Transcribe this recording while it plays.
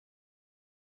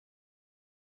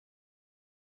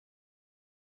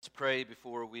Let's pray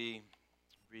before we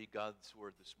read God's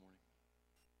Word this morning.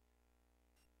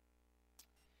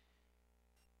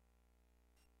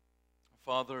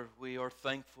 Father, we are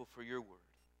thankful for your Word.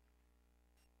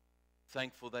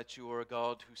 Thankful that you are a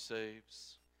God who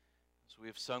saves, as we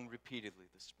have sung repeatedly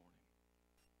this morning.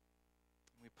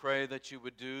 We pray that you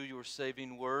would do your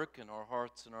saving work in our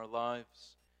hearts and our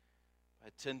lives by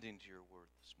attending to your Word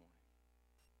this morning.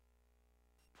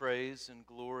 Praise and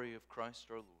glory of Christ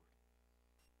our Lord.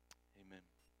 Amen.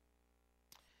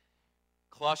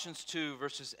 Colossians 2,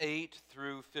 verses 8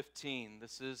 through 15.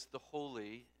 This is the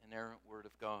holy, inerrant Word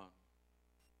of God.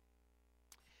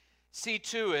 See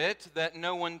to it that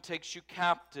no one takes you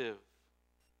captive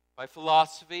by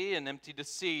philosophy and empty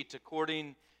deceit,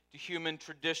 according to human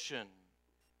tradition,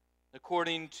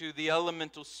 according to the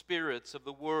elemental spirits of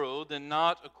the world, and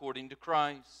not according to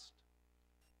Christ.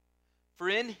 For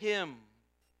in him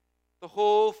the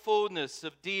whole fullness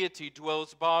of deity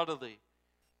dwells bodily,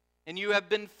 and you have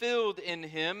been filled in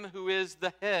him who is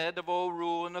the head of all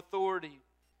rule and authority.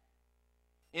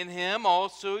 In him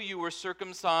also you were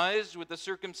circumcised with a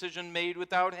circumcision made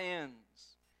without hands,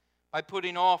 by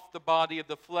putting off the body of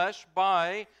the flesh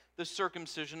by the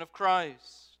circumcision of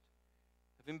Christ,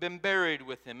 having been buried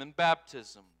with him in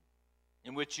baptism,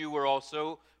 in which you were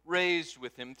also raised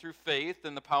with him through faith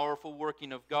in the powerful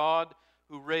working of God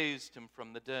who raised him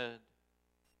from the dead.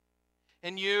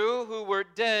 And you who were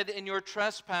dead in your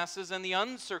trespasses and the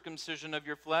uncircumcision of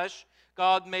your flesh,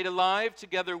 God made alive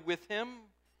together with him,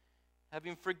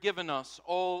 having forgiven us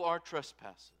all our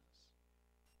trespasses,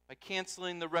 by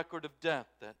canceling the record of debt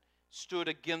that stood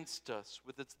against us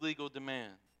with its legal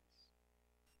demands.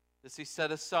 This he set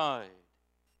aside,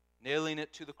 nailing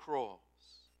it to the cross.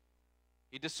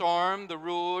 He disarmed the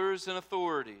rulers and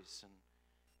authorities and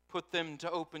put them to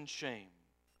open shame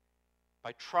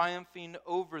by triumphing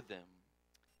over them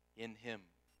in him.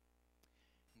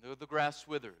 And though the grass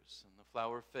withers and the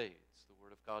flower fades, the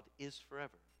word of God is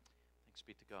forever. Thanks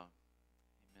be to God.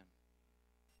 Amen.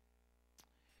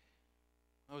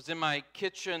 I was in my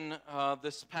kitchen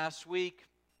this past week,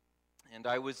 and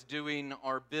I was doing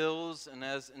our bills, and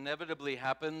as inevitably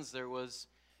happens, there was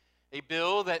a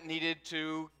bill that needed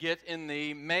to get in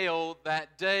the mail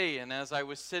that day. And as I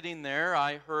was sitting there,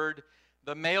 I heard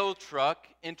the mail truck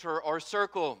enter our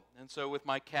circle. And so with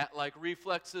my cat-like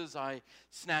reflexes, I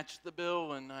snatched the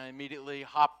bill and I immediately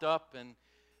hopped up, and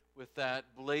with that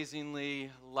blazingly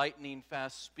lightning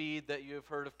fast speed that you have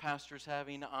heard of pastors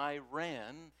having, I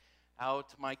ran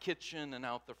out my kitchen and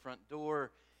out the front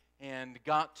door and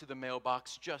got to the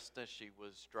mailbox just as she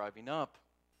was driving up.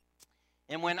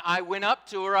 And when I went up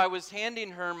to her, I was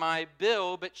handing her my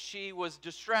bill, but she was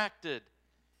distracted.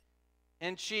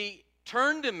 And she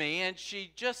turned to me and she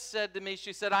just said to me,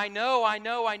 she said, I know,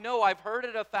 I've heard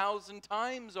it 1,000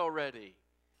 times already.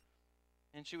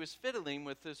 And she was fiddling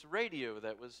with this radio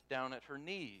that was down at her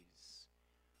knees.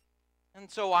 And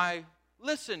so I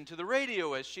listened to the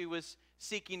radio as she was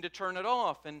seeking to turn it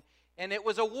off. And it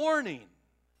was a warning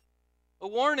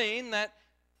that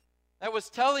was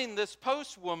telling this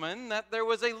postwoman that there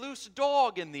was a loose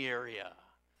dog in the area.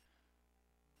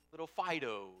 Little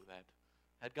Fido that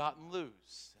had gotten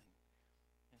loose.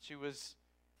 And she was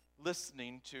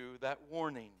listening to that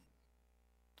warning.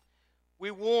 We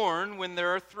warn when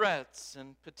there are threats,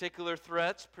 and particular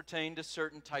threats pertain to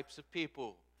certain types of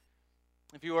people.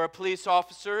 If you are a police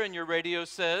officer and your radio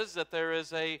says that there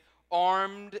is an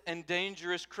armed and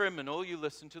dangerous criminal, you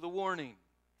listen to the warning.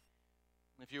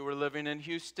 If you were living in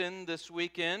Houston this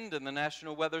weekend and the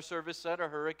National Weather Service said a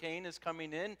hurricane is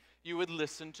coming in, you would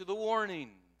listen to the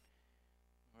warning.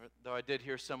 Though I did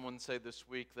hear someone say this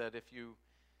week that if you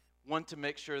want to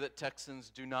make sure that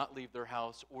Texans do not leave their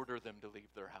house, order them to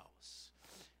leave their house.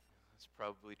 That's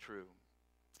probably true.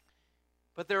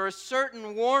 But there are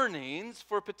certain warnings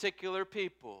for particular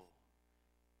people.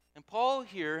 And Paul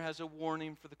here has a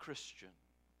warning for the Christian.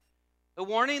 A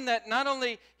warning that not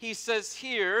only he says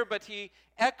here, but he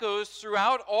echoes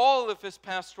throughout all of his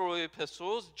pastoral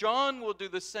epistles. John will do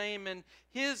the same in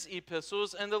his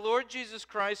epistles, and the Lord Jesus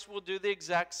Christ will do the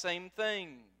exact same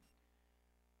thing.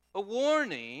 A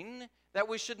warning that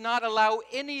we should not allow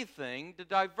anything to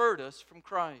divert us from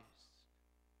Christ.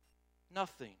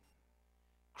 Nothing.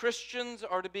 Christians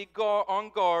are to be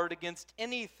on guard against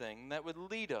anything that would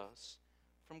lead us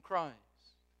from Christ.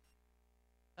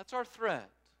 That's our threat.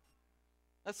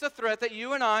 That's the threat that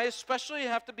you and I especially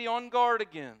have to be on guard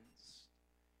against.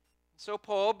 So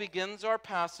Paul begins our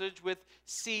passage with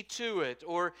see to it,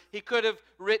 or he could have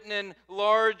written in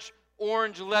large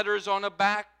orange letters on a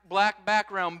black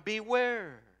background,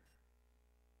 beware.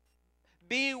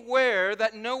 Beware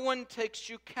that no one takes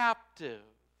you captive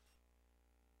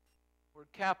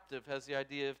word captive has the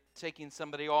idea of taking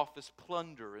somebody off as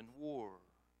plunder in war.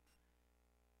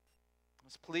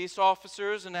 As police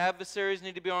officers and adversaries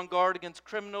need to be on guard against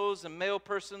criminals and male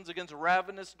persons, against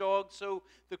ravenous dogs, so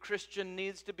the Christian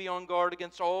needs to be on guard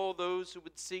against all those who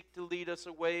would seek to lead us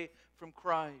away from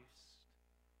Christ,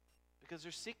 because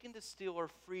they're seeking to steal our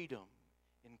freedom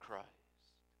in Christ.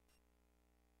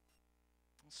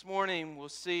 This morning we'll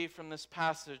see from this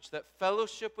passage that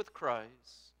fellowship with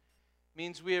Christ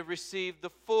means we have received the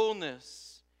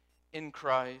fullness in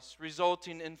Christ,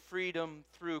 resulting in freedom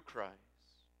through Christ.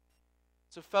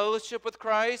 So fellowship with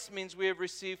Christ means we have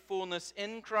received fullness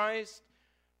in Christ,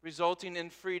 resulting in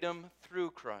freedom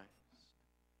through Christ.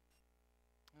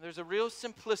 And there's a real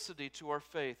simplicity to our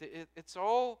faith. It's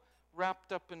all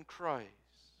wrapped up in Christ.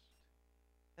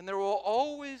 And there will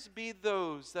always be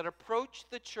those that approach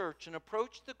the church and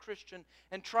approach the Christian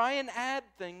and try and add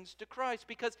things to Christ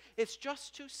because it's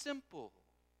just too simple.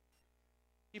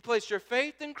 You place your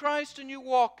faith in Christ and you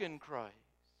walk in Christ.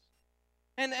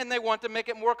 And they want to make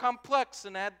it more complex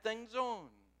and add things on.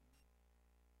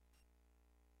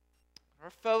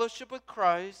 Our fellowship with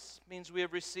Christ means we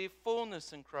have received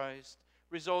fullness in Christ,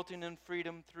 resulting in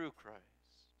freedom through Christ.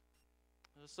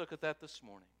 Let's look at that this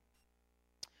morning.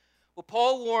 Well,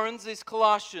 Paul warns these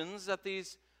Colossians that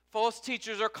these false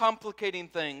teachers are complicating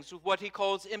things with what he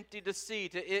calls empty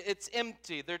deceit. It's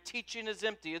empty. Their teaching is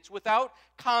empty. It's without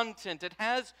content. It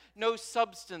has no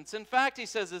substance. In fact, he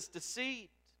says it's deceit.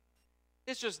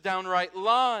 It's just downright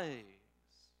lies.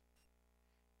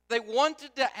 They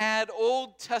wanted to add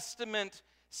Old Testament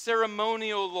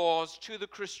ceremonial laws to the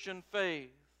Christian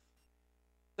faith.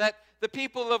 That the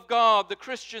people of God, the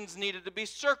Christians, needed to be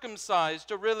circumcised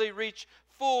to really reach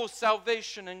full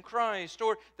salvation in Christ.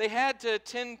 Or they had to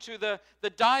attend to the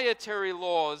dietary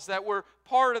laws that were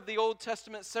part of the Old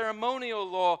Testament ceremonial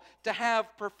law to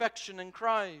have perfection in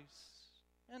Christ,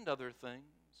 and other things.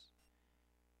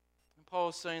 Paul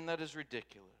is saying that is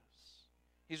ridiculous.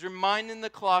 He's reminding the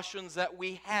Colossians that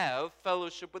we have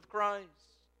fellowship with Christ.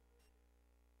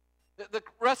 The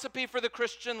recipe for the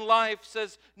Christian life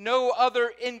says no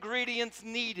other ingredients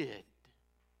needed.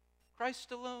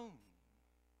 Christ alone.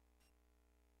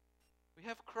 We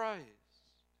have Christ.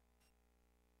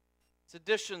 Its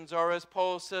additions are, as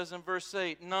Paul says in verse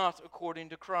 8, not according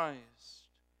to Christ.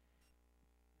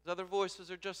 His other voices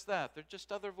are just that. They're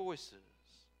just other voices.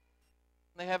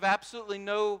 They have absolutely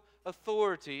no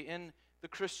authority in the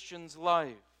Christian's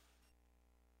life.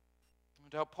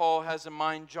 No doubt Paul has in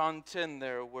mind John 10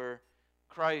 there, where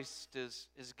Christ is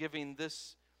giving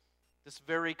this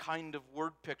very kind of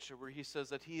word picture where he says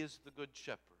that he is the good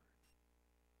shepherd.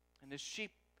 And his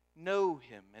sheep know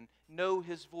him and know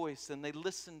his voice, and they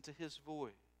listen to his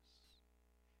voice.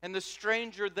 And the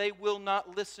stranger they will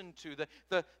not listen to,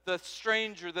 the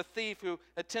stranger, the thief who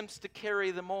attempts to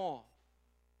carry them off.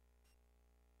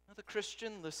 The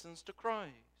Christian listens to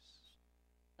Christ.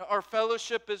 Our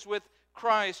fellowship is with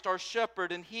Christ, our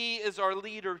shepherd, and he is our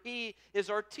leader. He is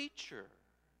our teacher.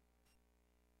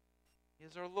 He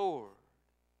is our Lord.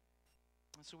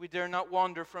 And so we dare not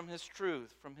wander from his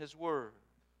truth, from his word.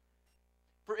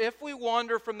 For if we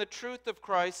wander from the truth of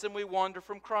Christ, then we wander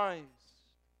from Christ.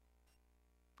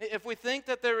 If we think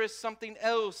that there is something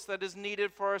else that is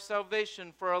needed for our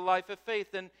salvation, for our life of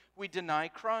faith, then we deny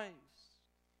Christ.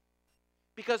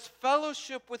 Because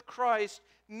fellowship with Christ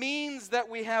means that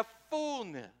we have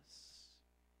fullness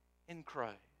in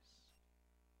Christ.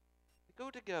 They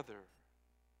go together.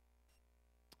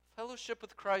 Fellowship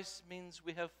with Christ means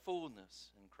we have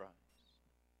fullness in Christ.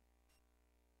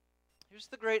 Here's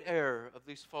the great error of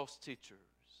these false teachers.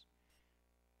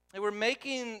 They were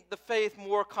making the faith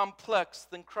more complex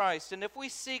than Christ. And if we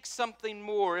seek something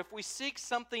more, if we seek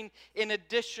something in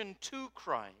addition to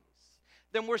Christ,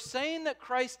 then we're saying that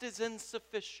Christ is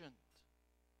insufficient,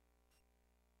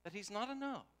 that he's not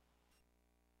enough,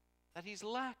 that he's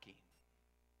lacking.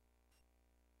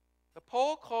 But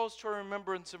Paul calls to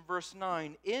remembrance in verse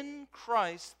 9, in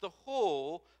Christ the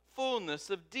whole fullness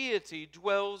of deity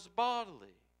dwells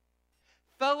bodily.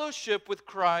 Fellowship with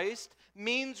Christ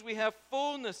means we have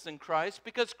fullness in Christ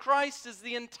because Christ is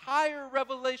the entire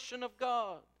revelation of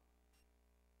God.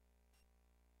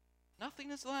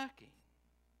 Nothing is lacking.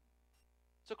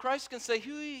 So Christ can say,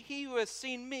 he who has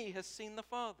seen me has seen the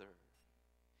Father.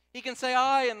 He can say,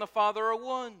 I and the Father are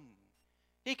one.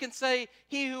 He can say,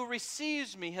 he who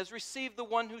receives me has received the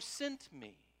one who sent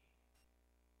me.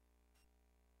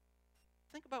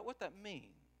 Think about what that means.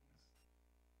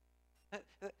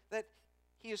 That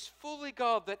he is fully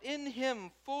God, that in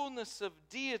him fullness of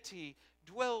deity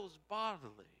dwells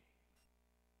bodily.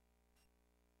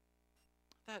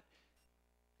 That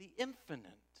the infinite,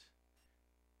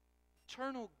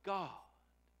 eternal God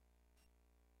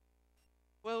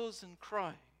dwells in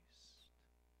Christ.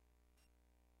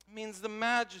 It means the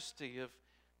majesty of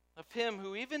Him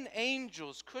who even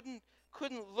angels couldn't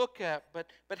look at, but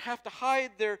have to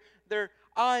hide their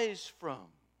eyes from.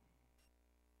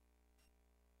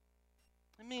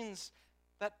 It means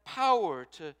that power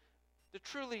to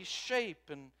truly shape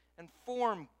and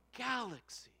form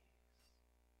galaxies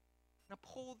and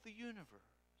uphold the universe.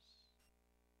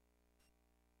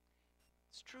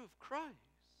 It's true of Christ.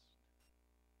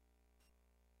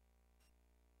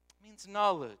 It means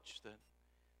knowledge that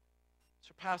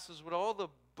surpasses what all the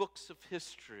books of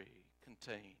history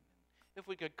contain. If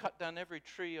we could cut down every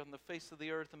tree on the face of the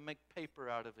earth and make paper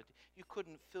out of it, you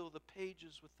couldn't fill the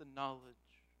pages with the knowledge.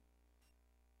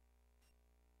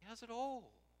 He has it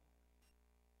all.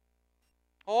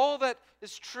 All that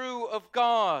is true of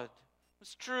God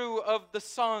was true of the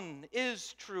Son,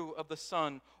 is true of the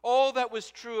Son. All that was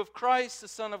true of Christ, the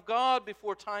Son of God,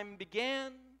 before time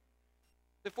began,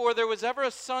 before there was ever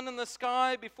a sun in the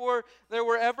sky, before there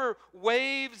were ever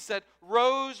waves that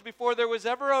rose, before there was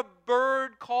ever a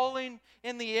bird calling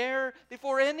in the air,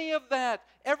 before any of that,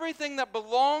 everything that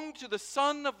belonged to the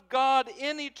Son of God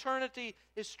in eternity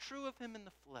is true of Him in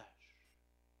the flesh.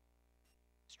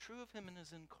 It's true of Him in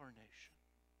His incarnation.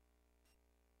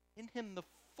 In Him the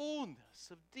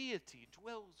fullness of deity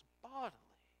dwells bodily.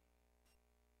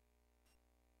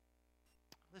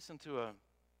 Listen to I was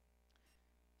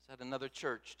at another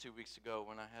church 2 weeks ago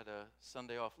when I had a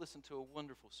Sunday off. Listen to a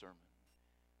wonderful sermon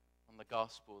on the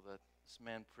gospel that this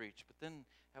man preached. But then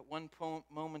at one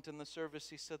moment in the service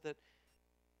he said that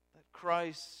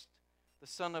Christ, the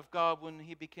Son of God, when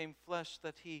He became flesh,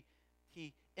 that He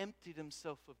emptied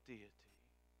Himself of deity.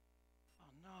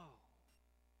 Oh no.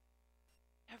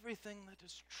 Everything that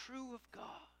is true of God,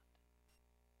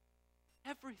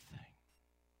 everything,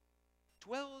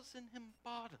 dwells in Him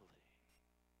bodily.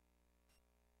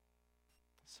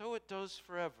 So it does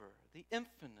forever. The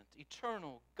infinite,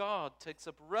 eternal God takes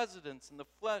up residence in the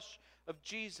flesh of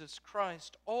Jesus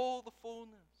Christ, all the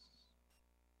fullness.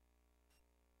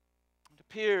 It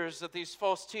appears that these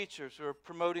false teachers who are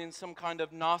promoting some kind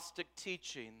of Gnostic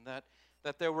teaching that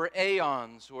there were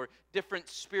aeons or different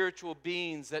spiritual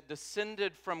beings that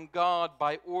descended from God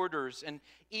by orders, and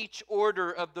each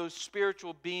order of those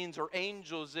spiritual beings, or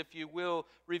angels if you will,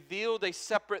 revealed a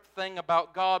separate thing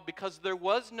about God, because there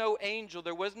was no angel,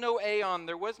 there was no aeon,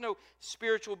 there was no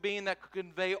spiritual being that could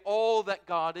convey all that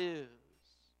God is.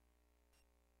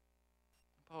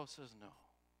 Paul says no.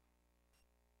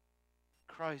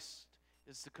 Christ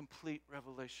is the complete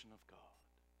revelation of God.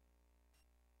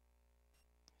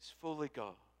 He's fully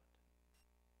God.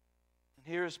 And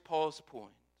here's Paul's point.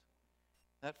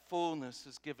 That fullness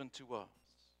is given to us.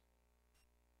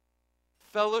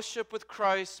 Fellowship with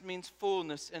Christ means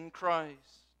fullness in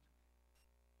Christ.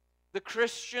 The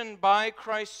Christian, by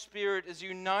Christ's Spirit, is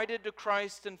united to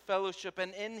Christ in fellowship,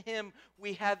 and in Him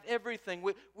we have everything.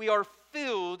 We are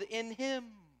filled in Him.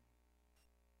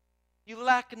 You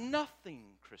lack nothing,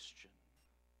 Christian.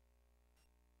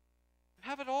 You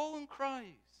have it all in Christ.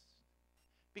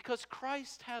 Because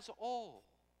Christ has all.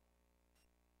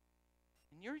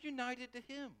 And you're united to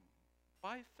Him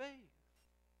by faith.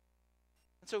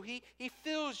 And so He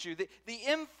fills you. The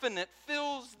infinite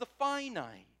fills the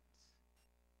finite.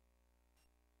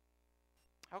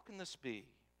 How can this be?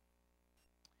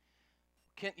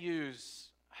 Kent Hughes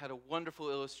had a wonderful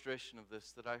illustration of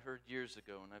this that I heard years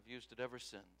ago, and I've used it ever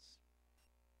since.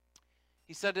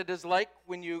 He said it is like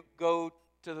when you go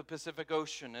to the Pacific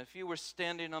Ocean. If you were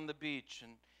standing on the beach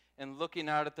and looking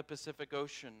out at the Pacific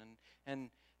Ocean,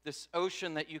 and this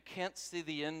ocean that you can't see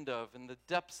the end of, and the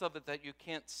depths of it that you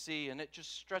can't see, and it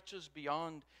just stretches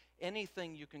beyond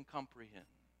anything you can comprehend.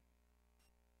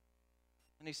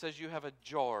 And he says you have a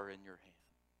jar in your hand.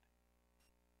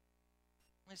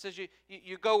 He says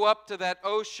you go up to that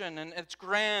ocean, and it's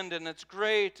grand and it's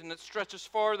great and it stretches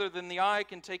farther than the eye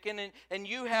can take in, and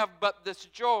you have but this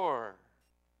jar.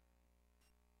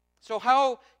 So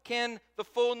how can the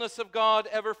fullness of God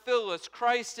ever fill us?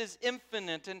 Christ is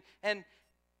infinite, and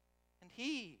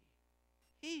He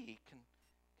can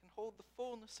hold the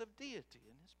fullness of deity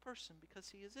in His person because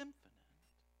He is infinite.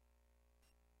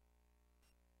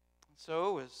 And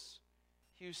so, as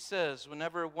Hughes says,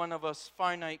 whenever one of us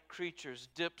finite creatures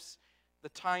dips the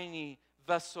tiny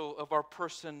vessel of our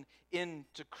person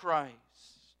into Christ,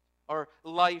 our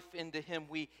life into Him,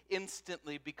 we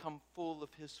instantly become full of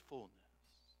His fullness.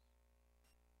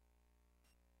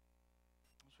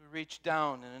 As we reach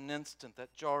down in an instant,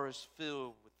 that jar is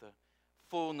filled with the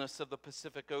fullness of the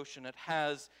Pacific Ocean. It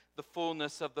has the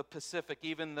fullness of the Pacific,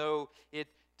 even though it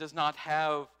does not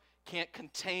have can't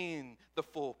contain the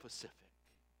full Pacific.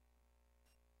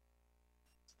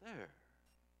 It's there.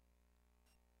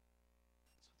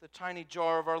 So the tiny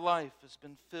jar of our life has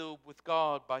been filled with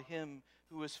God by Him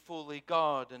who is fully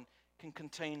God and can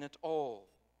contain it all.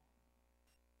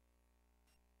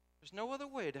 There's no other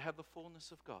way to have the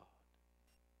fullness of God.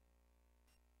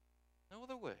 No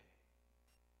other way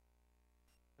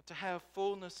but to have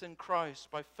fullness in Christ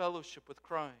by fellowship with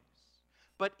Christ.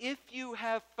 But if you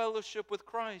have fellowship with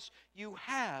Christ, you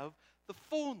have the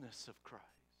fullness of Christ.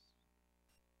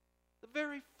 The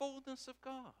very fullness of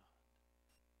God.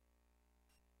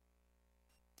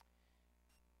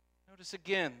 Notice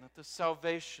again that this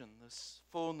salvation, this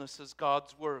fullness is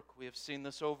God's work. We have seen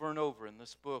this over and over in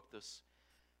this book. This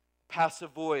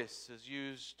passive voice is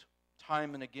used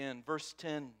time and again. Verse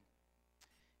 10,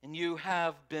 and you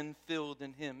have been filled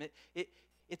in Him.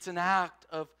 It's an act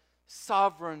of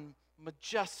sovereign,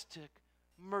 majestic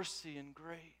mercy and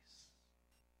grace.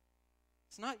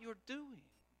 It's not your doing.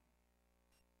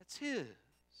 It's His.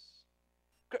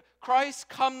 Christ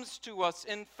comes to us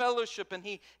in fellowship and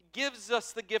He gives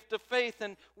us the gift of faith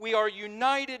and we are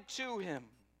united to Him.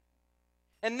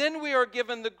 And then we are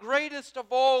given the greatest of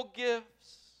all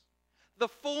gifts, the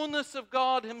fullness of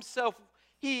God Himself.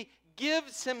 He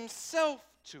gives Himself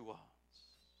to us.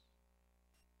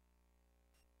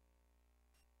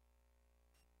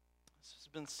 This has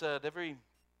been said, every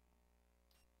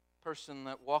person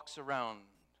that walks around,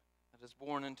 that is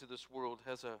born into this world,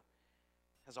 has a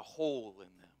hole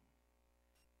in them.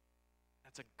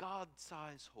 That's a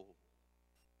God-sized hole.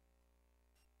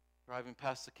 Driving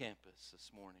past the campus this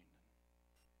morning,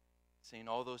 seeing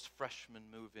all those freshmen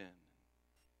move in.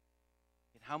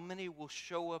 And how many will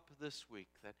show up this week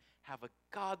that have a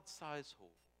God-sized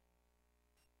hole?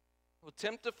 We'll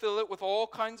attempt to fill it with all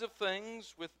kinds of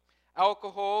things, with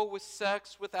alcohol, with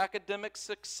sex, with academic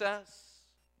success,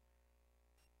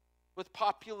 with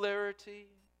popularity.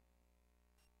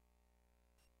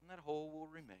 And that hole will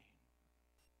remain.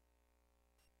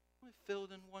 Only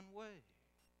filled in one way.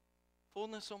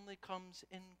 Fullness only comes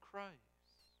in Christ.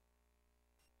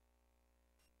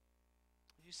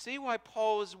 You see why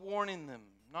Paul is warning them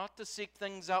not to seek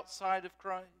things outside of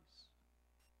Christ?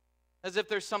 As if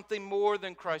there's something more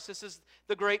than Christ. This is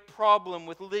the great problem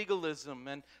with legalism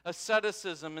and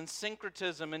asceticism and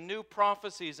syncretism and new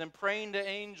prophecies and praying to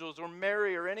angels or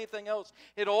Mary or anything else.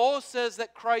 It all says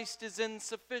that Christ is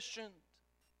insufficient.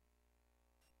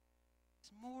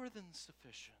 It's more than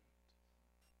sufficient.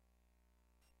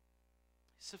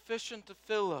 He's sufficient to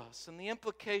fill us. And the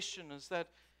implication is that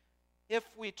if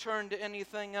we turn to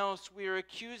anything else, we are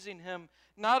accusing Him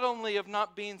not only of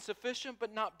not being sufficient,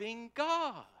 but not being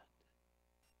God.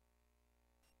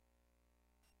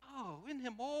 Oh, in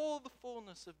Him all the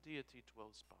fullness of deity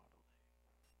dwells bodily.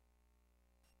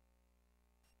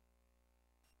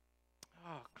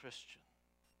 Oh, Christian.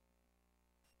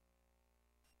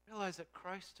 Realize that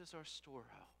Christ is our storehouse.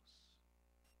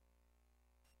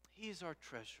 He's our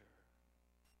treasure.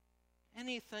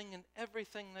 Anything and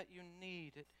everything that you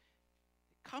need, it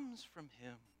comes from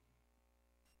Him.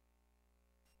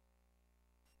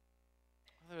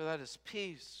 Whether that is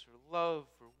peace or love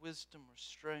or wisdom or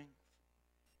strength,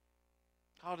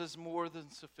 God is more than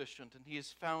sufficient, and He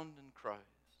is found in Christ.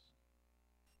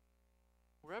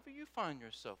 Wherever you find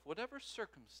yourself, whatever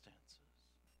circumstances,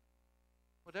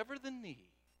 whatever the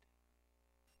need,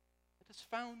 it is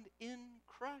found in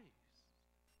Christ.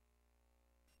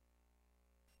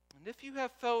 And if you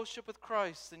have fellowship with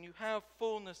Christ, then you have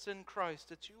fullness in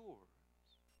Christ. It's yours.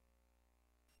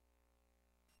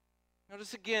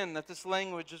 Notice again that this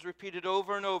language is repeated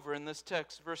over and over in this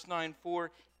text. Verse 9,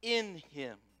 for in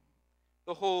Him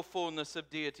the whole fullness of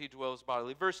deity dwells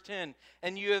bodily. Verse 10,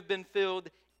 and you have been filled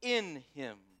in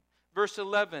Him. Verse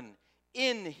 11,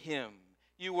 in Him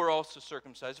you were also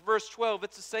circumcised. Verse 12,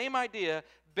 it's the same idea,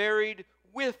 buried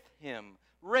with Him,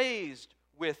 raised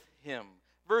with Him.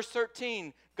 Verse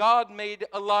 13, God made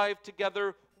alive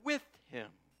together with Him.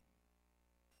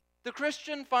 The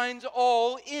Christian finds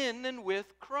all in and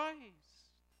with Christ.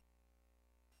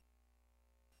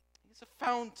 He's a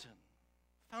fountain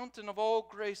of all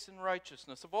grace and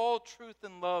righteousness, of all truth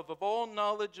and love, of all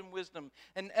knowledge and wisdom,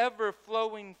 an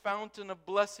ever-flowing fountain of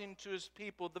blessing to His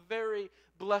people, the very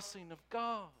blessing of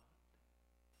God.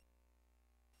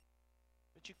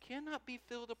 But you cannot be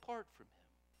filled apart from Him.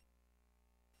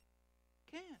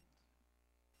 You can't.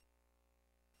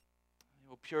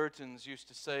 The old Puritans used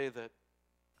to say that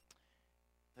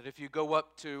if you go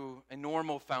up to a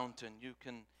normal fountain, you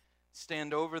can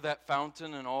stand over that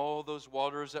fountain and all those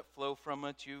waters that flow from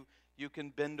it, you can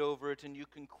bend over it and you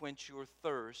can quench your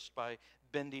thirst by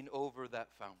bending over that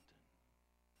fountain.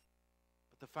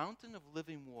 But the fountain of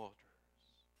living waters,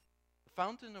 the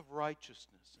fountain of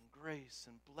righteousness and grace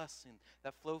and blessing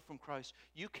that flow from Christ,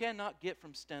 you cannot get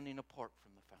from standing apart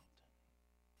from the fountain.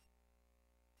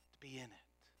 To be in it.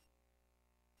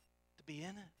 To be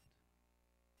in it.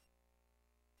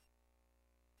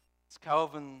 As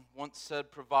Calvin once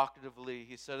said provocatively,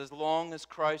 he said, as long as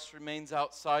Christ remains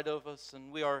outside of us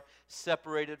and we are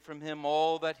separated from Him,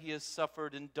 all that He has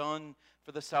suffered and done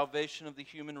for the salvation of the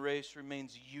human race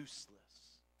remains useless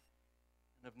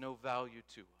and of no value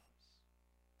to us.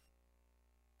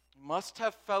 We must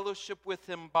have fellowship with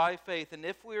Him by faith, and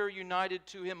if we are united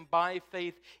to Him by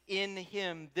faith in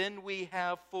Him, then we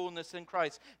have fullness in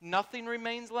Christ. Nothing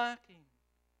remains lacking.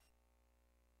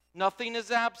 Nothing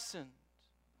is absent.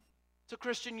 So,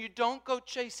 Christian, you don't go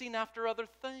chasing after other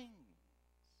things.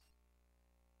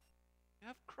 You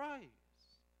have Christ.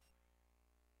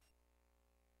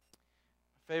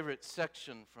 My favorite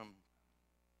section from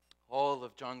all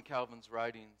of John Calvin's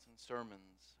writings and sermons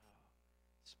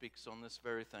speaks on this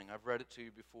very thing. I've read it to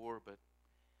you before, but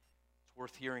it's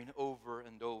worth hearing over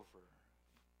and over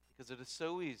because it is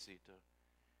so easy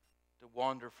to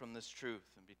wander from this truth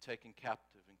and be taken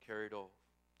captive and carried off.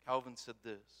 Calvin said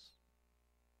this: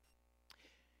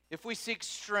 if we seek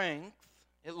strength,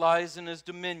 it lies in His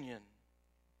dominion.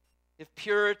 If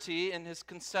purity, in His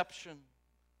conception.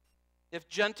 If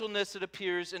gentleness, it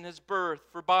appears in His birth.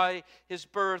 For by His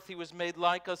birth He was made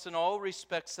like us in all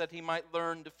respects, that He might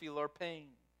learn to feel our pain.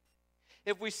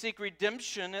 If we seek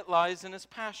redemption, it lies in His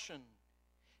passion.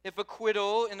 If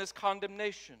acquittal, in His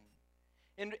condemnation.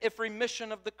 And if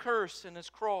remission of the curse, in His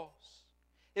cross.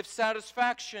 If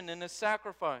satisfaction, in His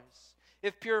sacrifice.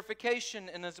 If purification,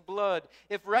 in His blood.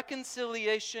 If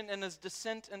reconciliation, in His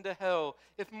descent into hell.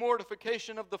 If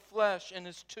mortification of the flesh, in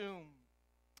His tomb.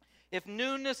 If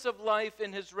newness of life,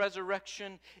 in His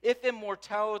resurrection. If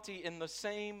immortality, in the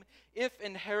same. If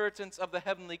inheritance of the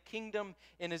heavenly kingdom,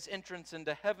 in His entrance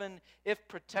into heaven. If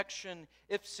protection,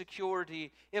 if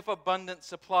security. If abundant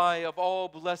supply of all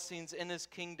blessings in His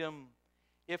kingdom.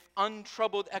 If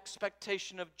untroubled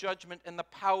expectation of judgment and the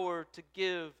power to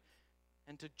give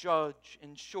and to judge.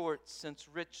 In short, since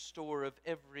rich store of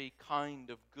every kind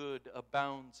of good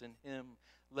abounds in Him,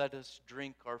 let us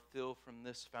drink our fill from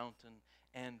this fountain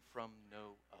and from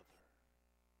no other.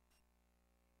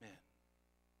 Amen.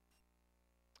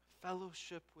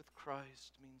 Fellowship with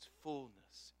Christ means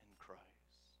fullness in Christ.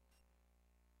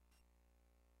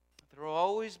 There will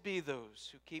always be those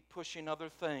who keep pushing other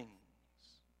things,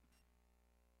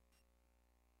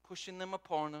 pushing them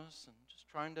upon us and just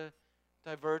trying to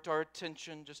divert our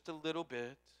attention just a little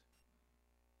bit.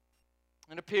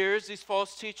 It appears these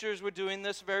false teachers were doing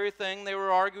this very thing. They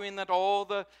were arguing that all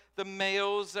the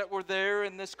males that were there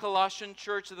in this Colossian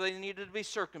church, they needed to be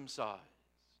circumcised.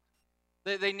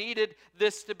 They needed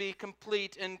this to be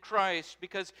complete in Christ,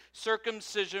 because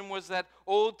circumcision was that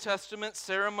Old Testament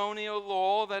ceremonial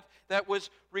law that was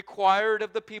required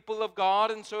of the people of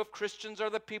God. And so if Christians are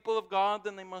the people of God,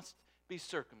 then they must be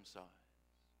circumcised.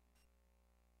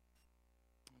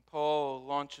 Paul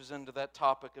launches into that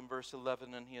topic in verse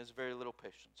 11, and he has very little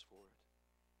patience for it.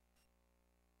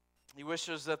 He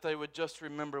wishes that they would just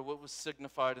remember what was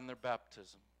signified in their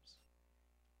baptisms.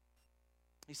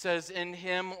 He says, in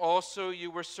Him also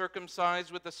you were circumcised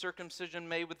with a circumcision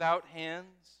made without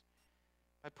hands,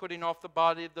 by putting off the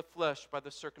body of the flesh by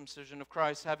the circumcision of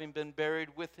Christ, having been buried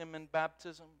with Him in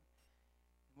baptism,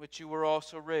 in which you were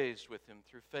also raised with Him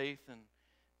through faith in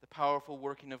the powerful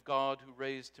working of God who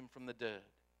raised Him from the dead.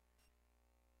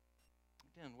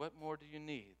 Again, what more do you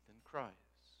need than Christ?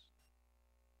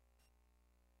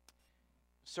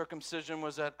 Circumcision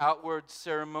was that outward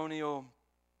ceremonial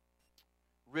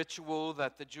ritual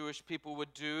that the Jewish people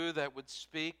would do that would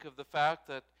speak of the fact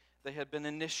that they had been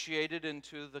initiated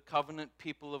into the covenant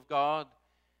people of God.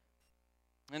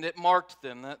 And it marked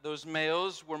them, that those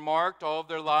males were marked all of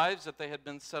their lives, that they had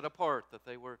been set apart, that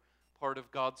they were part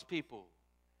of God's people.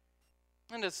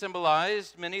 And it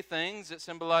symbolized many things. It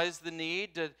symbolized the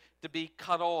need to be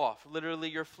cut off, literally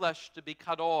your flesh to be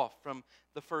cut off from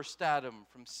the first Adam,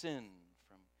 from sin,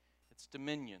 from its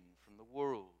dominion, from the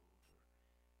world.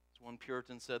 As one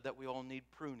Puritan said, that we all need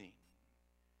pruning.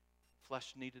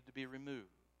 Flesh needed to be removed.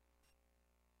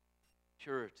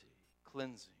 Purity,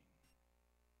 cleansing.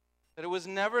 That it was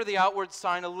never the outward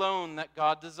sign alone that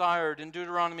God desired. In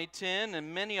Deuteronomy 10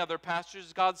 and many other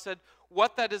passages, God said,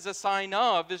 what that is a sign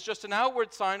of is just an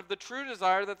outward sign of the true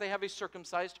desire that they have a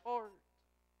circumcised heart.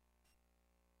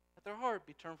 That their heart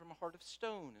be turned from a heart of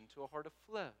stone into a heart of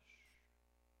flesh.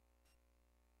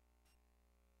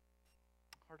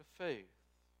 Heart of faith.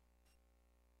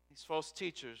 These false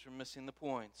teachers were missing the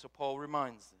point, so Paul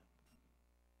reminds them.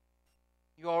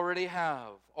 You already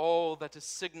have all that is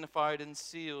signified and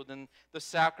sealed in the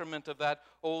sacrament of that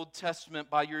Old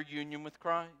Testament by your union with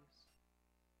Christ.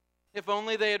 If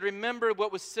only they had remembered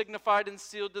what was signified and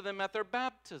sealed to them at their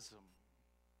baptism.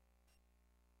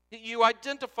 You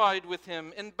identified with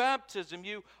Him in baptism.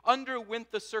 You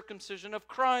underwent the circumcision of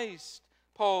Christ.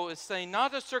 Paul is saying,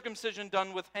 not a circumcision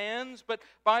done with hands, but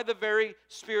by the very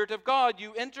Spirit of God.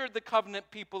 You entered the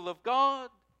covenant people of God.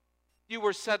 You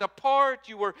were set apart.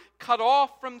 You were cut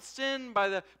off from sin by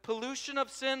the pollution of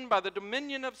sin, by the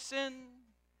dominion of sin,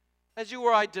 as you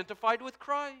were identified with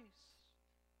Christ.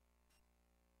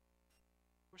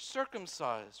 We're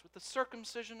circumcised with the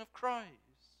circumcision of Christ,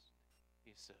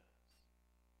 he says.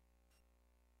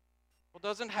 Well,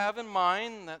 doesn't have in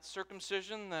mind that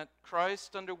circumcision that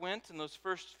Christ underwent in those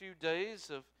first few days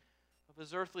of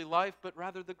his earthly life, but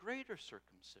rather the greater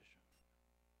circumcision,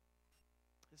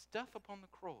 his death upon the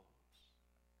cross.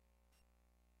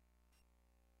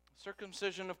 The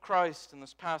circumcision of Christ in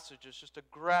this passage is just a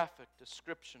graphic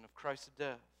description of Christ's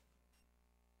death.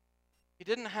 He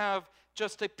didn't have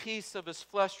just a piece of his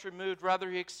flesh removed, rather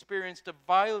he experienced a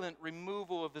violent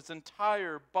removal of his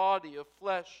entire body of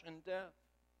flesh and death.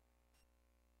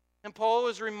 And Paul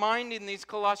is reminding these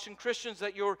Colossian Christians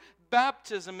that your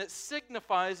baptism, it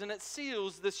signifies and it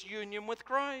seals this union with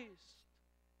Christ.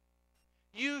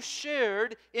 You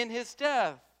shared in his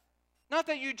death. Not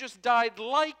that you just died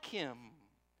like him,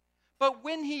 but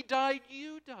when he died,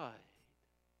 you died.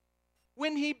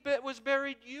 When he was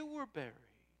buried, you were buried.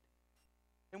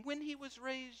 And when he was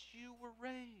raised, you were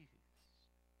raised.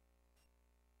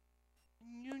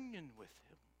 In union with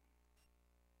him.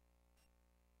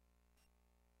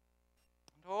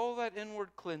 And all that inward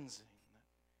cleansing,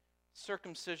 that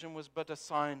circumcision was but a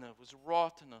sign of, was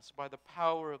wrought in us by the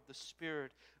power of the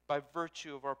Spirit, by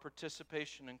virtue of our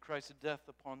participation in Christ's death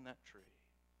upon that tree.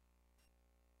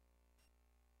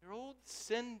 Your old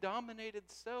sin-dominated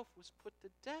self was put to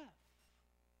death.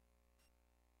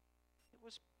 It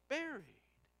was buried.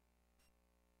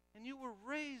 And you were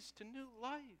raised to new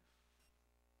life.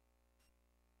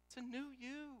 It's a new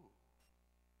you.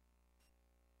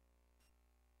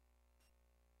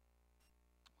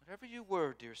 Whatever you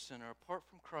were, dear sinner, apart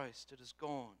from Christ, it is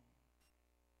gone.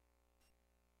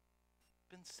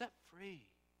 Been set free.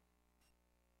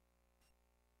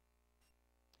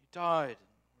 You died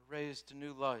and were raised to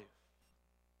new life.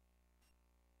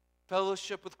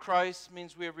 Fellowship with Christ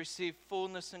means we have received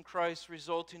fullness in Christ,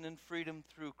 resulting in freedom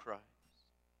through Christ.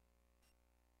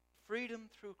 Freedom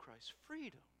through Christ.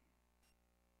 Freedom.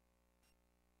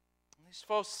 And these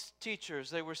false teachers,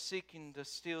 they were seeking to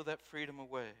steal that freedom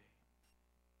away.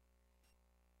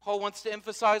 Paul wants to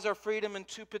emphasize our freedom in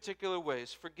two particular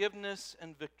ways: forgiveness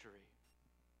and victory.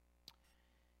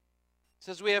 He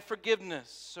says we have forgiveness,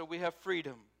 so we have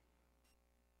freedom.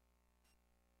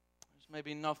 There's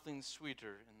maybe nothing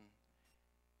sweeter in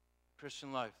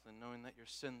Christian life than knowing that your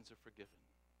sins are forgiven.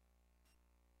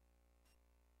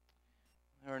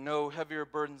 There are no heavier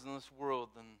burdens in this world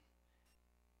than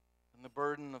the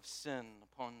burden of sin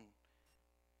upon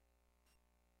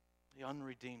the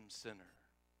unredeemed sinner.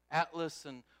 Atlas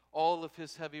and all of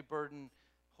his heavy burden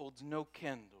holds no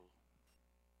candle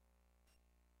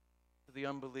to the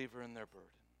unbeliever and their burden.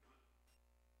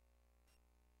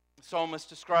 The psalmist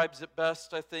describes it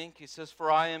best, I think. He says, "For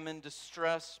I am in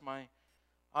distress, my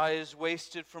eye is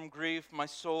wasted from grief, my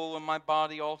soul and my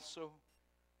body also.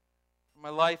 My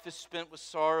life is spent with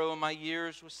sorrow, and my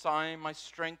years with sighing. My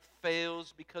strength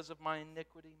fails because of my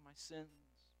iniquity, my sins.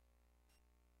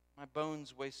 My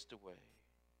bones waste away."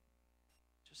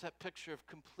 Just that picture of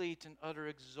complete and utter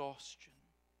exhaustion.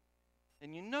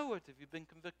 And you know it if you've been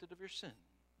convicted of your sin.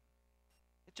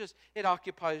 It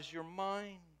occupies your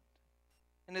mind.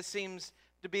 And it seems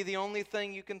to be the only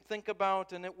thing you can think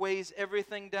about, and it weighs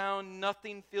everything down.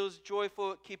 Nothing feels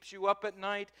joyful. It keeps you up at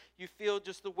night. You feel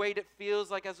just the weight it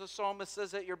feels like, as the psalmist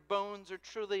says, that your bones are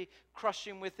truly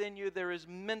crushing within you. There is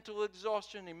mental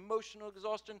exhaustion, emotional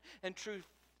exhaustion, and true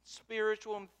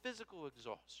spiritual and physical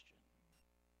exhaustion.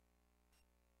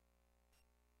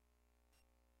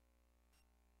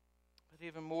 But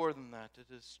even more than that,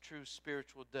 it is true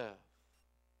spiritual death.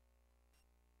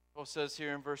 Paul says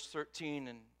here in verse 13,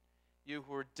 "And you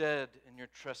who were dead in your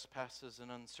trespasses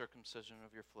and uncircumcision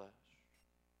of your flesh."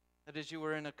 That is, you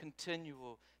were in a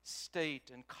continual state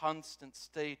and constant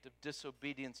state of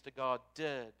disobedience to God,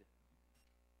 dead.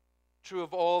 True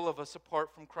of all of us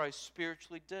apart from Christ,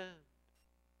 spiritually dead.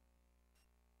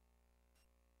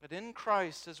 But in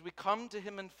Christ, as we come to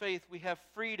Him in faith, we have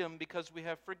freedom because we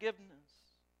have forgiveness.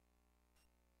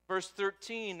 Verse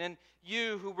 13, and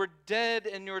you who were dead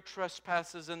in your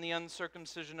trespasses and the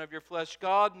uncircumcision of your flesh,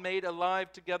 God made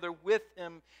alive together with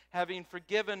him, having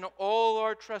forgiven all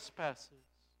our trespasses,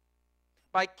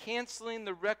 by canceling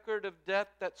the record of debt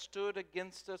that stood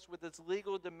against us with its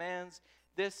legal demands.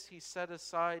 This he set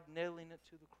aside, nailing it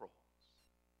to the cross.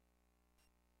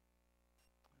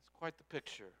 It's quite the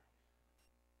picture.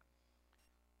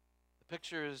 The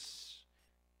picture is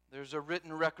there's a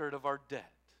written record of our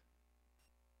debt.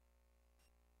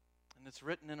 And it's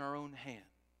written in our own hand.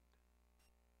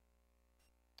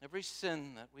 Every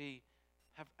sin that we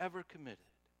have ever committed.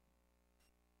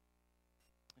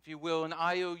 If you will, an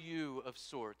IOU of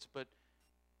sorts, but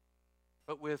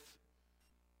with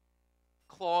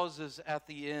clauses at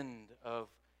the end of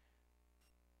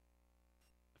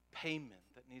payment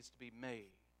that needs to be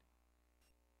made.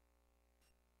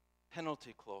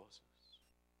 Penalty clauses.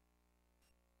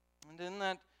 And in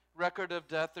that record of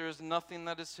death, there is nothing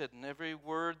that is hidden. Every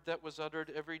word that was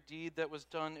uttered, every deed that was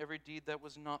done, every deed that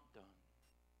was not done.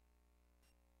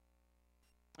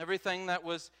 Everything that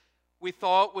we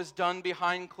thought was done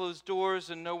behind closed doors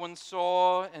and no one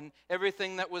saw, and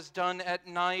everything that was done at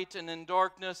night and in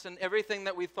darkness, and everything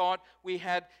that we thought we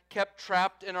had kept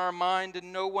trapped in our mind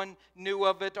and no one knew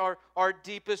of it, our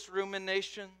deepest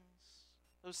ruminations,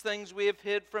 those things we have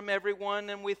hid from everyone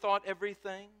and we thought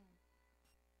everything.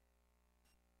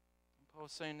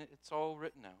 Paul's saying it's all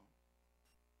written out.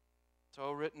 It's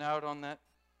all written out on that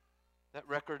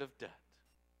record of debt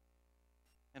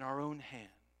in our own hand.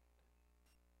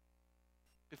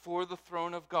 Before the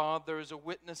throne of God, there is a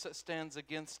witness that stands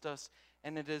against us,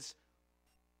 and it is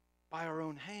by our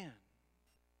own hand.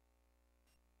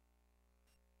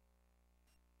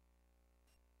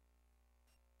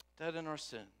 Dead in our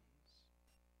sins.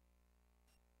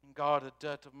 And God, a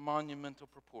debt of monumental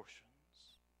proportions.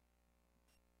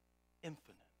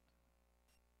 Infinite.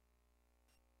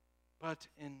 But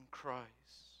in Christ,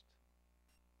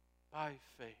 by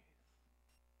faith,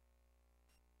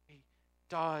 we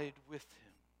died with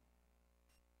him.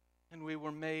 And we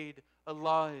were made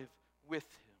alive with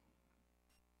him.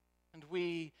 And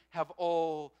we have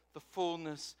all the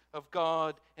fullness of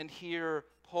God. And here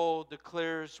Paul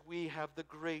declares we have the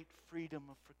great freedom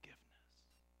of forgiveness.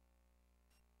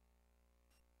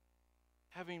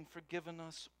 Having forgiven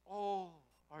us all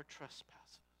our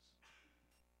trespasses.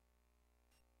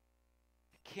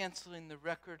 Canceling the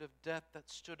record of debt that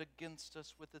stood against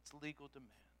us with its legal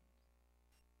demands.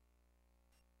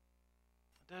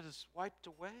 Debt is wiped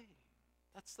away.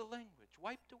 That's the language,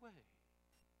 wiped away.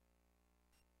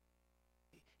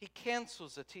 He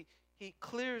cancels it. He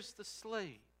clears the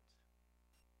slate.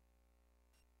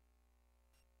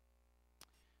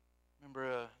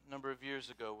 Remember a number of years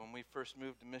ago when we first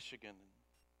moved to Michigan,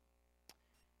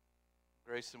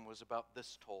 Grayson was about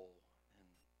this tall, and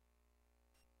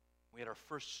we had our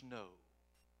first snow.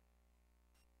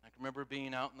 I can remember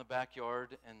being out in the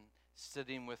backyard and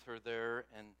sitting with her there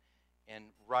and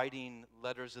writing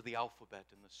letters of the alphabet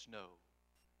in the snow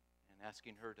and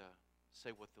asking her to say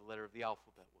what the letter of the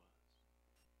alphabet was.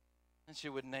 And she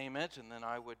would name it, and then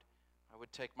I would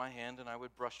take my hand and I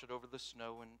would brush it over the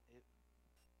snow, and it would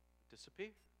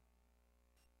disappear.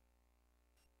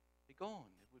 Be gone.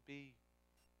 It would be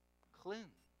cleansed,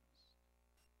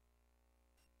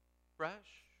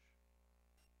 fresh,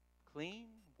 clean,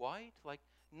 white, like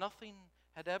nothing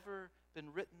had ever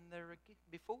been written there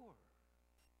before.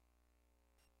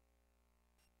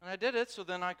 And I did it so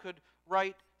then I could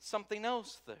write something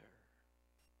else there.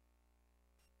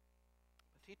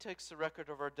 But he takes the record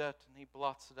of our debt and he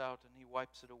blots it out and he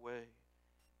wipes it away.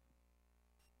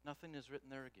 Nothing is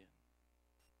written there again.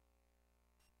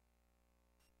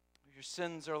 Your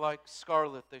sins are like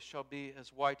scarlet, they shall be as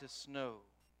white as snow.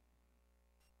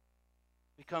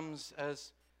 Becomes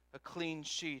as a clean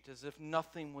sheet, as if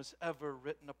nothing was ever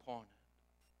written upon it.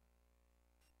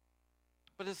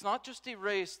 But it's not just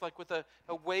erased like with a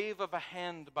wave of a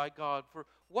hand by God, for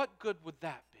what good would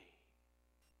that be?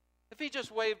 If he just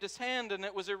waved his hand and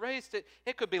it was erased,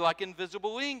 it could be like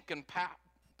invisible ink and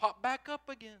pop back up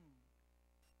again.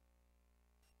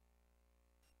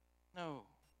 No.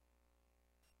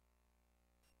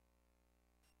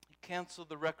 He canceled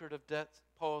the record of debt,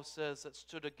 Paul says, that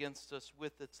stood against us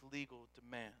with its legal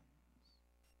demands.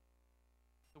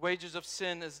 The wages of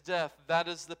sin is death. That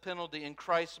is the penalty, and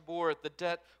Christ bore it. The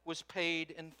debt was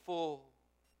paid in full.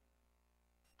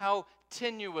 How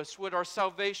tenuous would our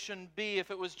salvation be if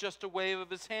it was just a wave of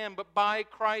his hand? But by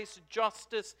Christ,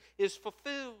 justice is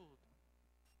fulfilled.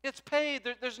 It's paid.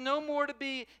 There's no more to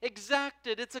be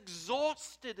exacted. It's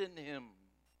exhausted in him.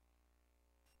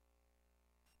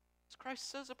 As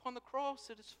Christ says upon the cross,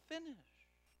 it is finished.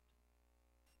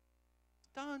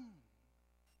 done.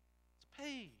 It's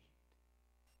paid.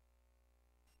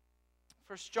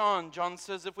 1 John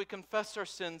says, if we confess our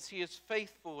sins, He is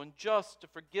faithful and just to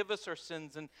forgive us our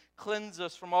sins and cleanse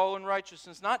us from all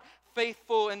unrighteousness. Not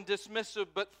faithful and dismissive,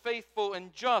 but faithful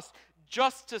and just.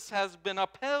 Justice has been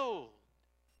upheld.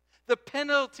 The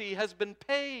penalty has been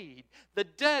paid. The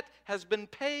debt has been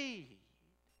paid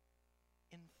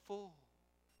in full.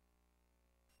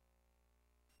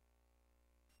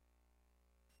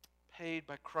 Paid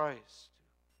by Christ,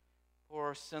 who bore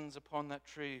our sins upon that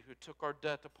tree, who took our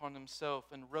debt upon Himself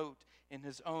and wrote in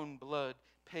His own blood,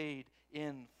 paid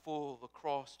in full the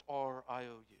crossed our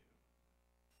IOU.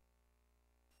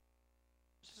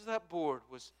 Just as that board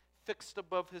was fixed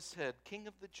above His head, King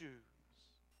of the Jews.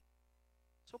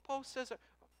 So Paul says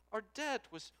our debt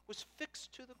was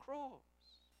fixed to the cross.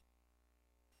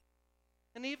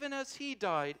 And even as He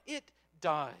died, it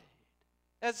died.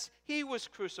 As He was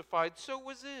crucified, so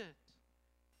was it.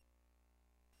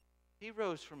 He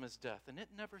rose from His death, and it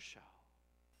never shall.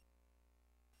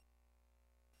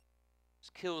 It was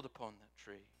killed upon that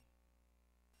tree.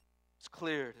 It was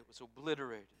cleared. It was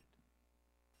obliterated.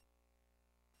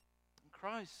 In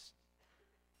Christ,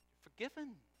 you're forgiven.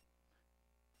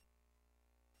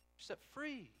 You're set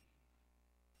free.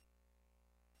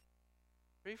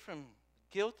 Free from the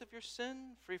guilt of your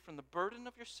sin, free from the burden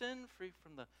of your sin, free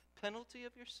from the penalty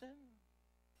of your sin.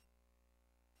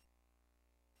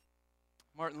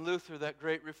 Martin Luther, that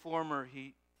great reformer,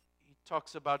 he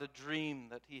talks about a dream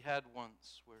that he had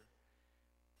once where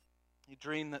he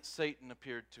dreamed that Satan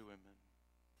appeared to him. And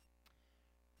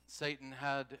Satan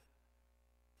had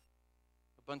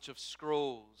a bunch of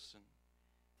scrolls, and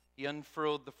he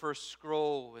unfurled the first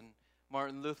scroll, and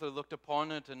Martin Luther looked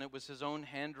upon it, and it was his own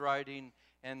handwriting,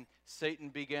 and Satan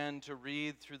began to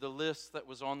read through the list that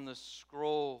was on the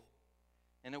scroll,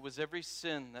 and it was every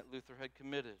sin that Luther had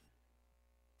committed.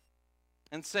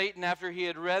 And Satan, after he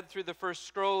had read through the first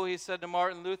scroll, he said to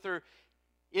Martin Luther,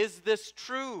 "Is this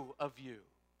true of you?"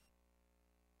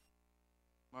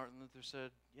 Martin Luther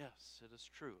said, "Yes, it is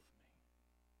true of me."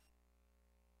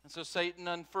 And so Satan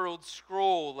unfurled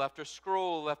scroll after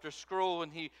scroll after scroll,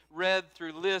 and he read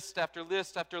through list after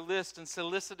list after list, and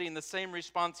soliciting the same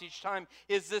response each time,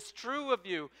 "Is this true of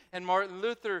you?" And Martin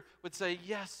Luther would say,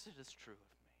 "Yes, it is true of me."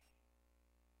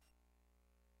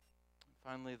 And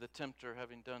finally, the tempter,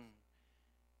 having done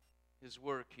his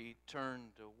work, he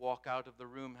turned to walk out of the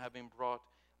room, having brought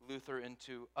Luther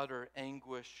into utter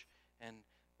anguish and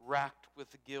racked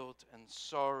with guilt and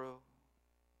sorrow.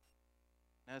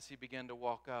 And as he began to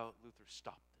walk out, Luther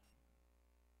stopped him.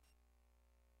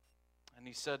 And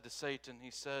he said to Satan,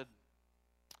 he said,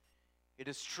 "It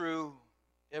is true,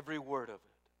 every word of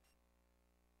it.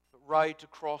 But right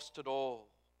across it all,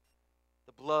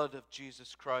 the blood of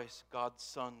Jesus Christ, God's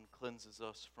Son, cleanses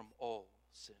us from all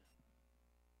sin."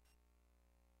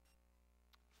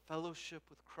 Fellowship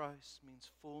with Christ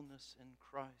means fullness in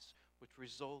Christ, which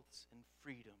results in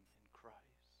freedom in Christ.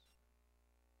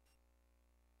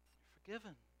 You're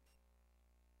forgiven.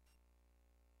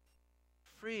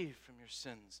 Free from your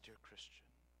sins, dear Christian.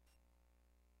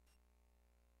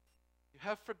 You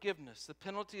have forgiveness. The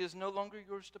penalty is no longer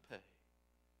yours to pay.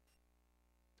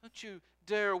 Don't you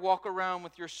dare walk around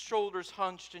with your shoulders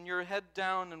hunched and your head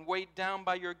down and weighed down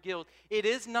by your guilt. It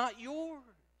is not yours.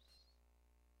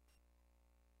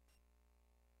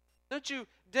 Don't you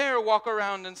dare walk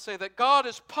around and say that God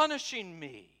is punishing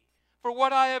me for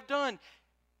what I have done.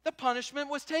 The punishment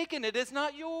was taken. It is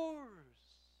not yours.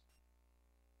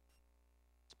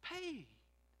 It's paid.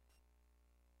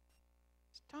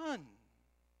 It's done.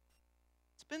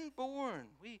 It's been borne.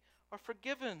 We are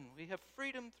forgiven. We have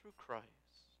freedom through Christ.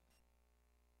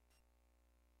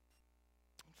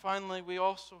 And finally, we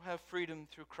also have freedom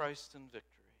through Christ and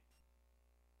victory.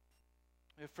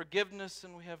 We have forgiveness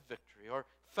and we have victory. Our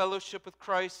fellowship with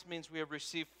Christ means we have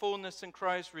received fullness in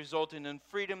Christ, resulting in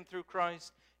freedom through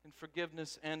Christ, in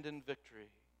forgiveness and in victory.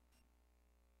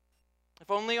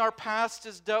 If only our past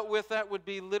is dealt with, that would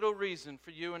be little reason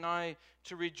for you and I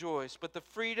to rejoice. But the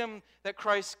freedom that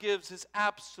Christ gives is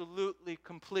absolutely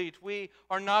complete. We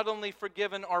are not only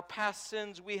forgiven our past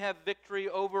sins, we have victory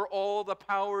over all the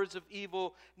powers of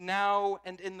evil now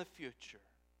and in the future,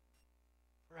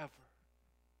 forever.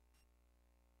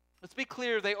 Let's be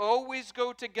clear, they always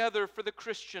go together for the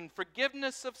Christian.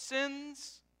 Forgiveness of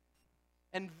sins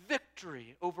and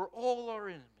victory over all our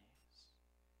enemies.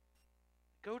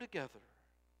 Go together.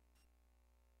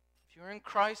 If you're in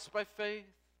Christ by faith,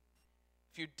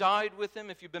 if you died with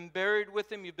Him, if you've been buried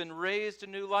with Him, you've been raised to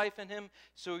new life in Him,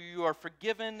 so you are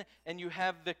forgiven and you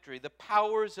have victory. The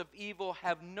powers of evil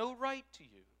have no right to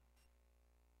you.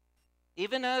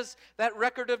 Even as that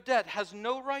record of debt has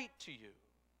no right to you,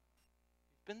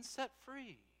 you've been set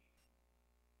free.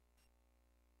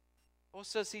 Paul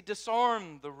says he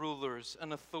disarmed the rulers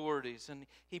and authorities, and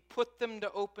he put them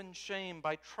to open shame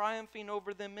by triumphing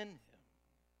over them in him.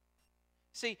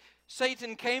 See,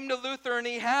 Satan came to Luther and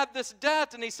he had this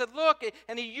debt, and he said, look,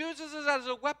 and he uses it as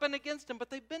a weapon against him, but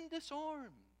they've been disarmed.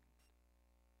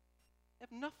 They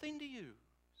have nothing to use.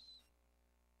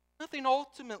 Nothing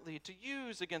ultimately to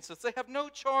use against us. They have no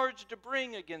charge to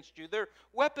bring against you. Their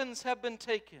weapons have been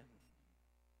taken.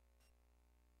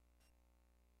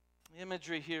 The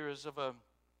imagery here is of a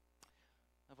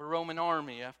Roman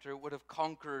army after it would have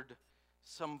conquered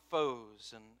some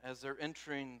foes, and as they're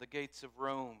entering the gates of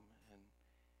Rome,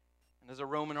 and as a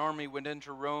Roman army would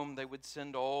enter Rome, they would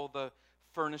send all the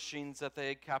furnishings that they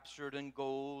had captured, and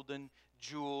gold and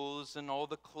jewels and all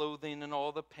the clothing and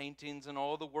all the paintings and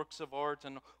all the works of art,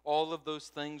 and all of those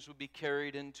things would be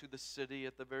carried into the city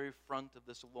at the very front of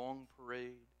this long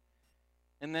parade.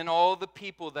 And then all the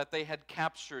people that they had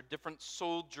captured, different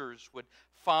soldiers, would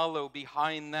follow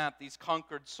behind that, these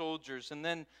conquered soldiers, and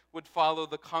then would follow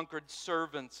the conquered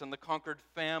servants and the conquered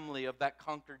family of that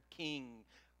conquered king,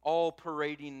 all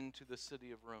parading into the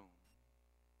city of Rome.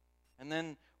 And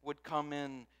then would come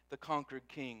in the conquered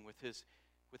king with his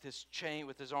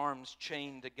arms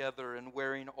chained together and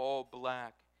wearing all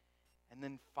black. And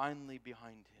then finally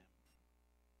behind him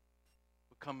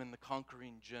would come in the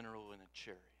conquering general in a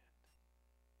chariot.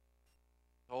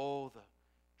 All the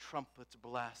trumpets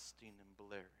blasting and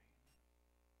blaring.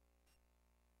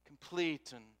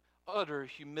 Complete and utter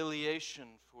humiliation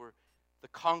for the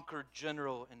conquered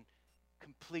general, and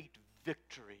complete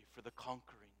victory for the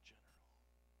conquering general.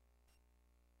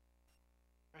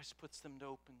 Christ puts them to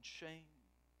open shame.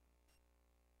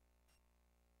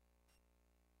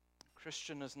 The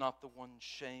Christian is not the one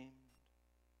shamed.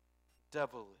 The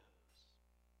devil is.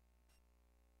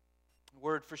 The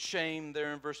word for shame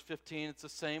there in verse 15, it's the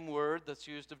same word that's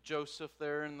used of Joseph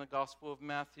there in the Gospel of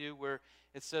Matthew, where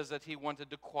it says that he wanted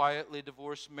to quietly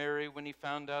divorce Mary when he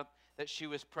found out that she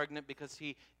was pregnant, because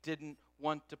he didn't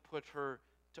want to put her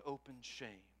to open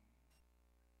shame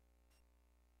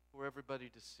for everybody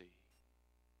to see.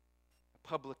 A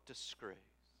public disgrace.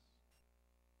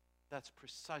 That's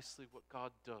precisely what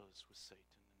God does with Satan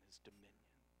and his dominion.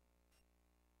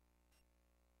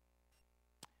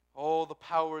 All the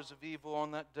powers of evil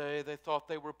on that day, they thought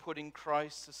they were putting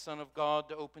Christ, the Son of God,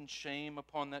 to open shame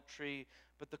upon that tree,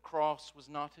 but the cross was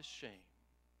not his shame.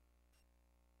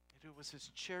 It was his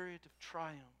chariot of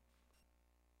triumph.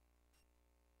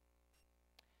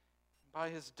 By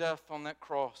his death on that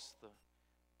cross, the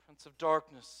prince of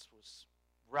darkness was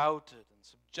routed and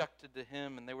subjected to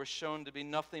him, and they were shown to be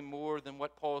nothing more than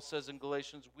what Paul says in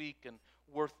Galatians, weak and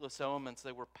worthless elements.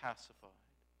 They were pacified.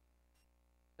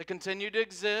 They continued to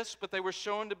exist, but they were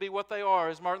shown to be what they are.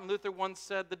 As Martin Luther once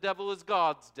said, the devil is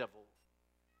God's devil.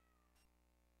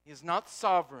 He is not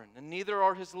sovereign, and neither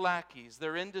are his lackeys.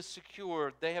 Their end is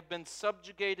secured. They have been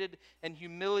subjugated and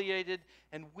humiliated,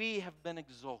 and we have been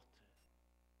exalted.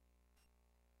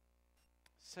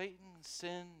 Satan,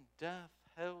 sin, death,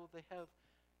 hell, they have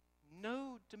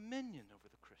no dominion over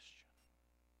the Christian.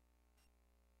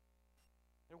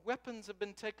 Their weapons have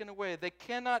been taken away. They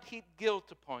cannot heap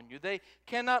guilt upon you. They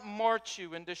cannot march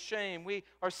you into shame. We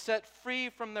are set free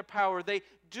from their power. They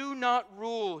do not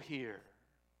rule here.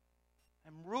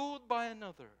 I'm ruled by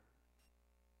another.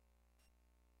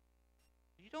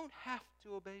 You don't have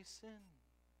to obey sin.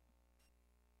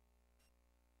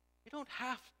 You don't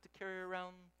have to carry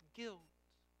around guilt.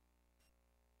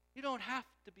 You don't have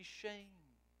to be shamed.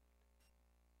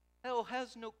 Hell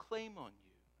has no claim on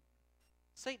you.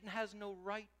 Satan has no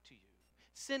right to you.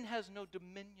 Sin has no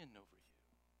dominion over you.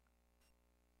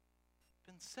 You've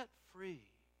been set free.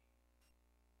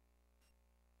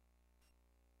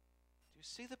 Do you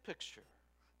see the picture?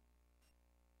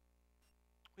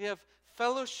 We have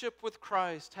fellowship with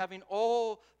Christ, having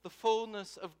all the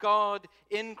fullness of God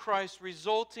in Christ,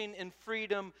 resulting in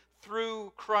freedom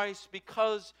through Christ,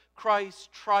 because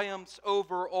Christ triumphs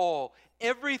over all.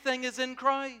 Everything is in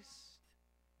Christ.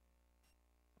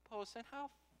 Paul is saying, how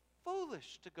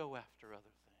foolish to go after other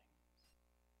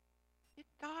things. You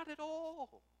got it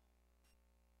all.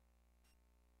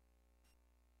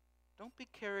 Don't be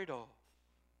carried off.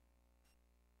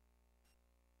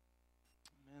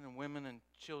 Men and women and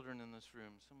children in this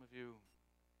room, some of you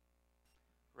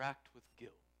racked with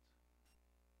guilt.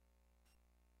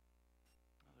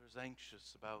 Others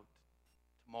anxious about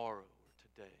tomorrow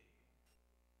or today.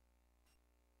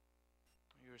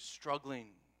 You're struggling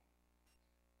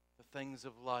with the things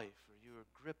of life, or you are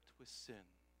gripped with sin.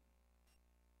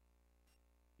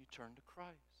 You turn to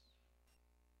Christ.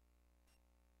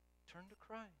 Turn to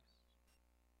Christ.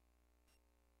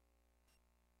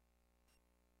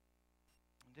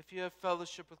 And if you have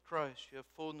fellowship with Christ, you have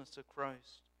fullness of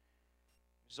Christ,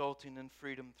 resulting in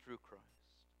freedom through Christ.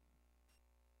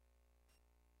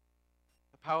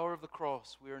 The power of the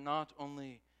cross, we are not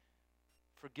only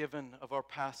forgiven of our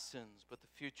past sins, but the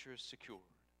future is secured.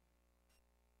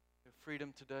 We have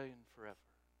freedom today and forever.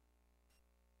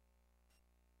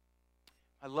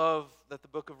 I love that the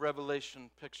book of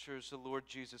Revelation pictures the Lord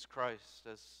Jesus Christ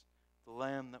as the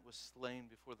Lamb that was slain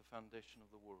before the foundation of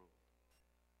the world.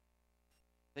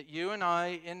 That you and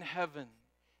I in heaven,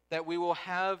 that we will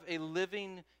have a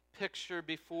living picture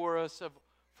before us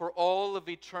for all of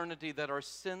eternity, that our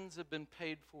sins have been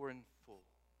paid for in full.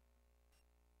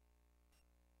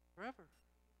 Forever.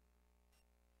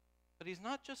 But He's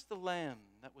not just the Lamb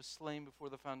that was slain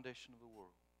before the foundation of the world.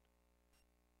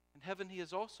 In heaven, He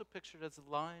is also pictured as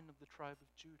the Lion of the tribe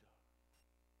of Judah.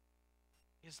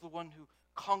 He is the one who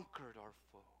conquered our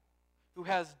foe, who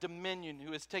has dominion,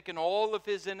 who has taken all of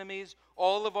His enemies,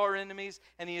 all of our enemies,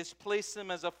 and He has placed them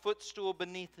as a footstool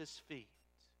beneath His feet.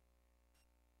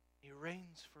 He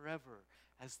reigns forever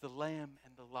as the Lamb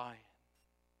and the Lion.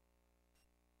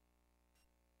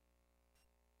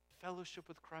 Fellowship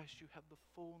with Christ, you have the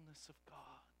fullness of God.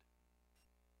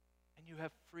 And you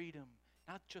have freedom,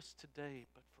 not just today,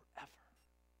 but forever.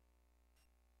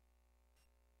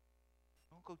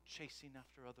 Don't go chasing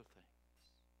after other things.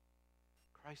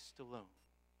 Christ alone.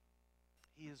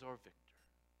 He is our victor.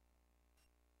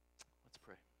 Let's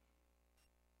pray.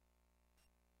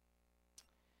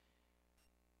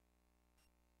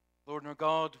 Lord and our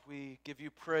God, we give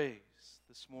you praise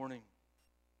this morning.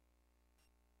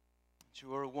 That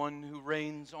you are one who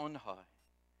reigns on high,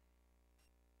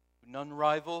 who none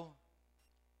rival,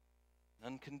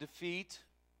 none can defeat,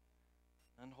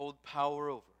 none hold power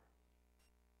over.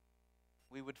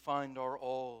 We would find our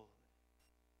all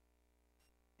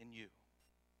in you.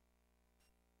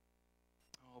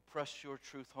 Oh, press your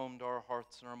truth home to our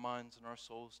hearts and our minds and our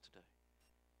souls today.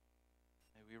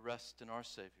 May we rest in our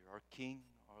Savior, our King,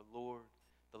 our Lord,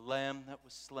 the Lamb that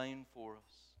was slain for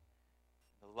us,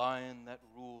 the Lion that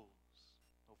rules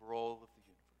over all of the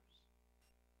universe.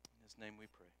 In His name we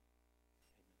pray.